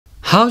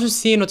How to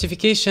see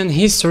notification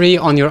history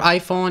on your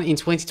iPhone in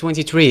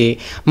 2023.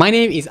 My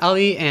name is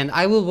Ali and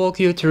I will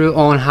walk you through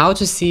on how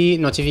to see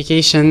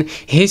notification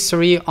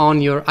history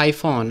on your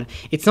iPhone.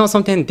 It's not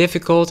something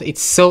difficult,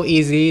 it's so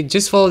easy.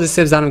 Just follow the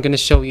steps that I'm going to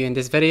show you in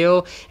this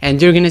video and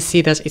you're going to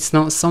see that it's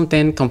not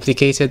something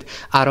complicated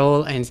at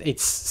all and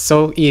it's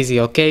so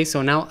easy. Okay,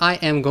 so now I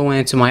am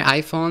going to my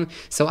iPhone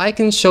so I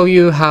can show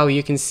you how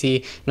you can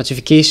see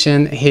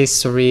notification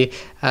history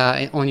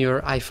on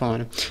your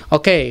iPhone.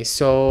 Okay,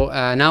 so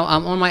now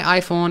I'm on my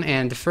iPhone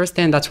and the first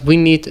thing that we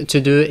need to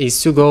do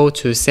is to go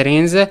to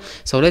settings.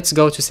 So let's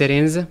go to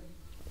settings.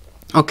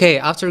 Okay,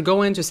 after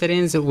going to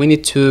settings we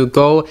need to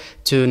go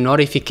to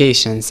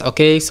notifications.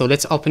 Okay, so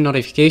let's open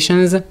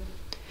notifications.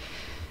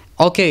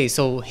 Okay,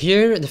 so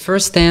here the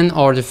first thing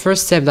or the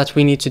first step that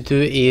we need to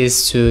do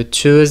is to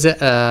choose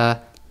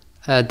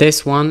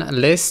this one,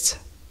 list.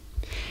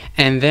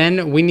 And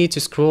then we need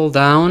to scroll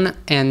down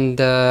and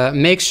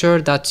make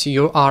sure that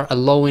you are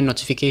allowing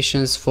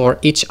notifications for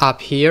each app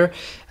here.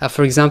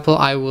 For example,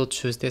 I will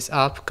choose this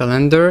app,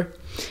 calendar.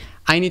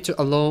 I need to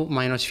allow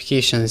my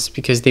notifications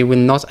because they will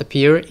not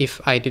appear if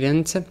I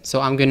didn't.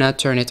 So I'm gonna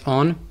turn it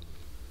on.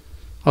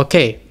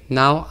 Okay,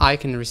 now I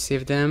can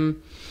receive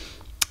them.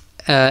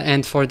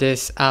 And for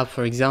this app,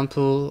 for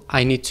example,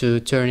 I need to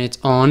turn it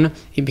on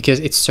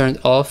because it's turned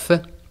off.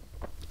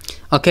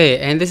 Okay,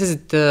 and this is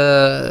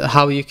the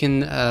how you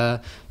can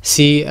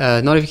see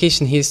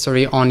notification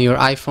history on your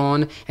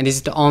iPhone, and this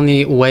is the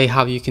only way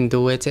how you can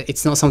do it.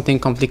 It's not something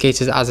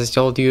complicated, as I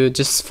told you.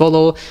 Just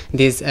follow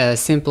these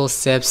simple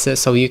steps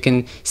so you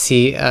can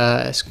see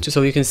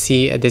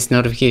these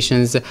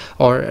notifications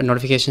or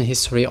notification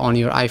history on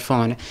your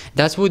iPhone.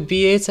 That would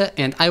be it,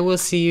 and I will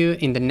see you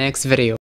in the next video.